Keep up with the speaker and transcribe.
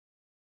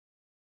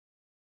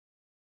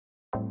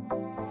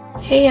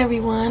Hey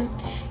everyone,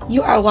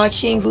 you are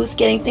watching Ruth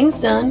Getting Things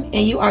Done,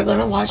 and you are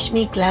gonna watch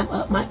me glam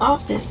up my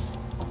office.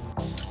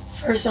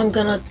 First, I'm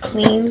gonna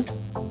clean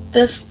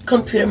this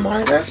computer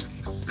monitor.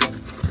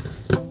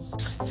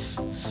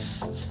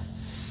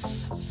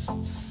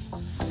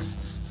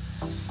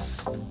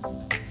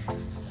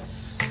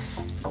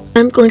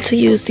 I'm going to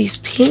use these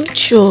pink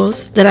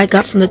jewels that I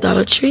got from the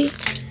Dollar Tree,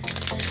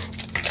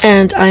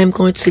 and I am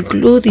going to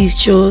glue these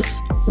jewels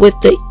with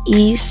the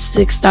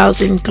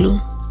E6000 glue.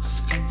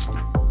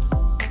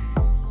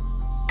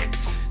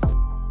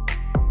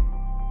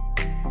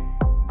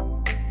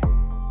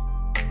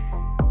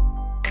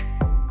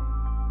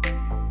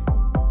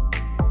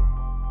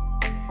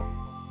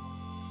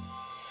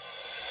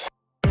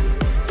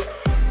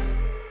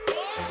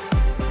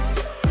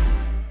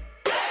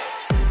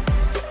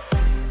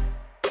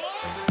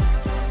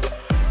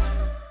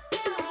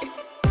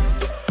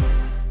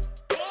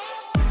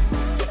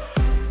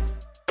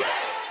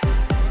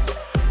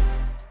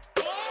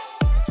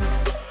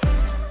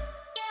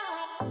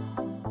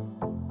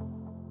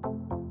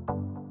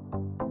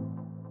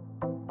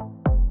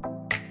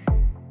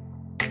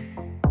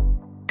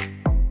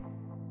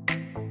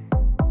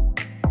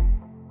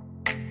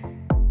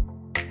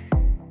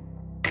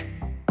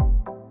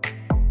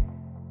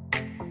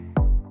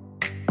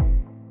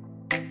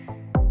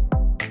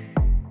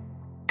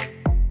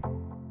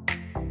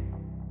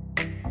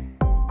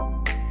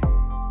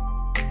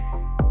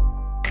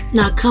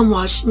 Now come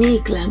watch me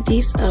glam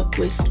these up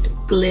with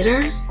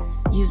glitter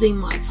using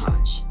Mod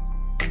Podge.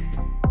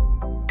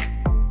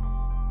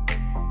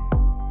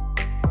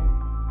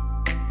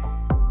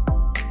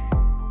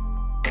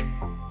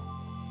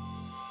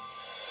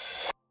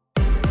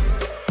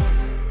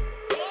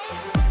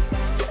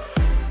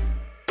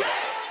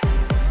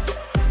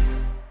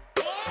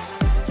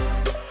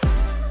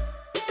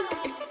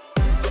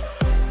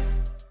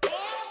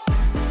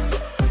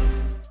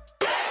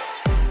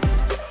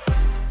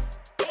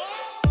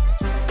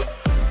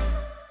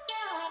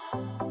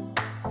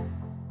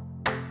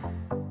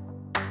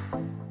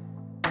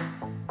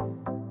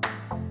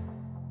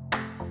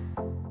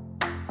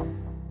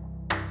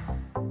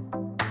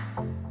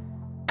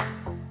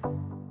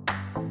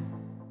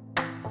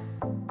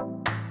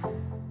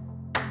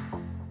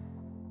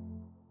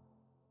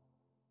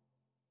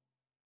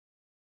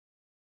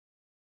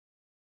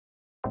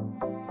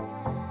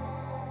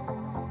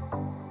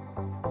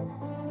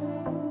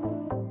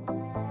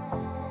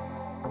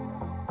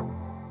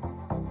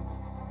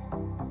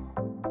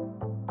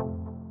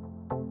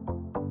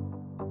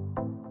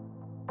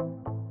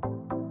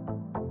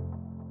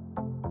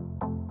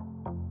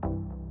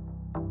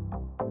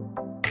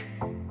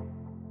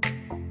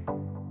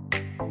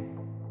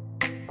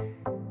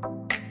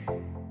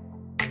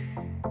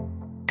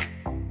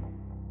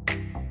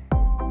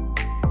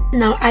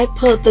 Now I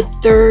put the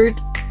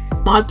third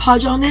Mod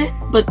Podge on it,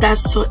 but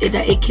that's so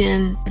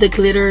that the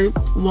glitter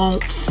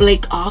won't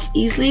flake off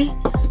easily.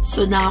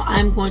 So now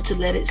I'm going to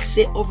let it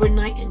sit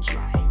overnight and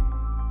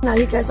dry. Now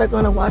you guys are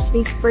going to watch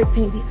me spray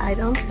paint the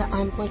items that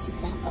I'm going to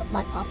glam up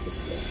my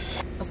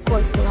office with. Of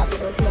course, we'll have to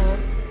wear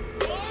gloves.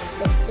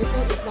 The spray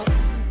paint is not easy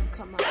to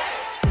come out.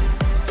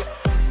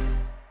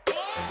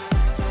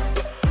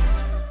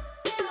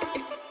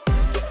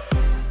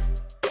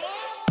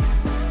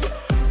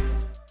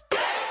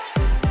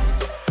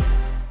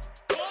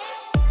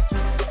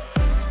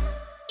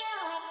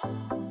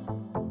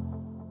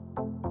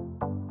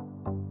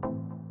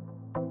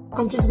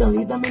 I'm just gonna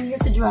leave them in here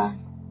to dry.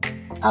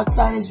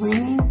 Outside is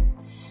raining.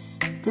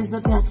 There's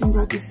nothing I can do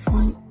at this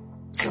point.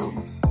 So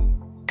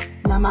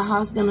now my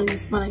house is gonna be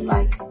smelling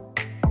like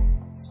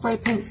spray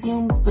paint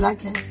fumes, but I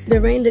guess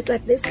the rain looked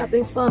like it's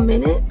stopping for a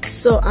minute.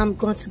 So I'm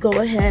going to go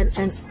ahead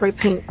and spray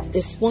paint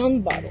this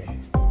one bottle.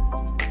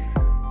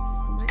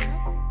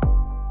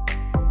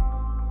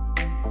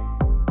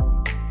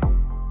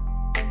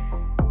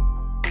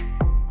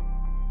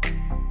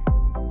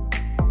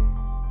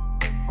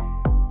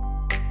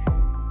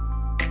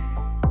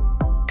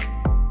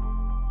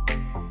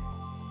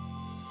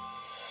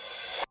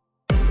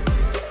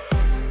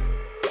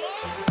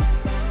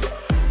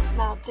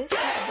 This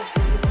part of the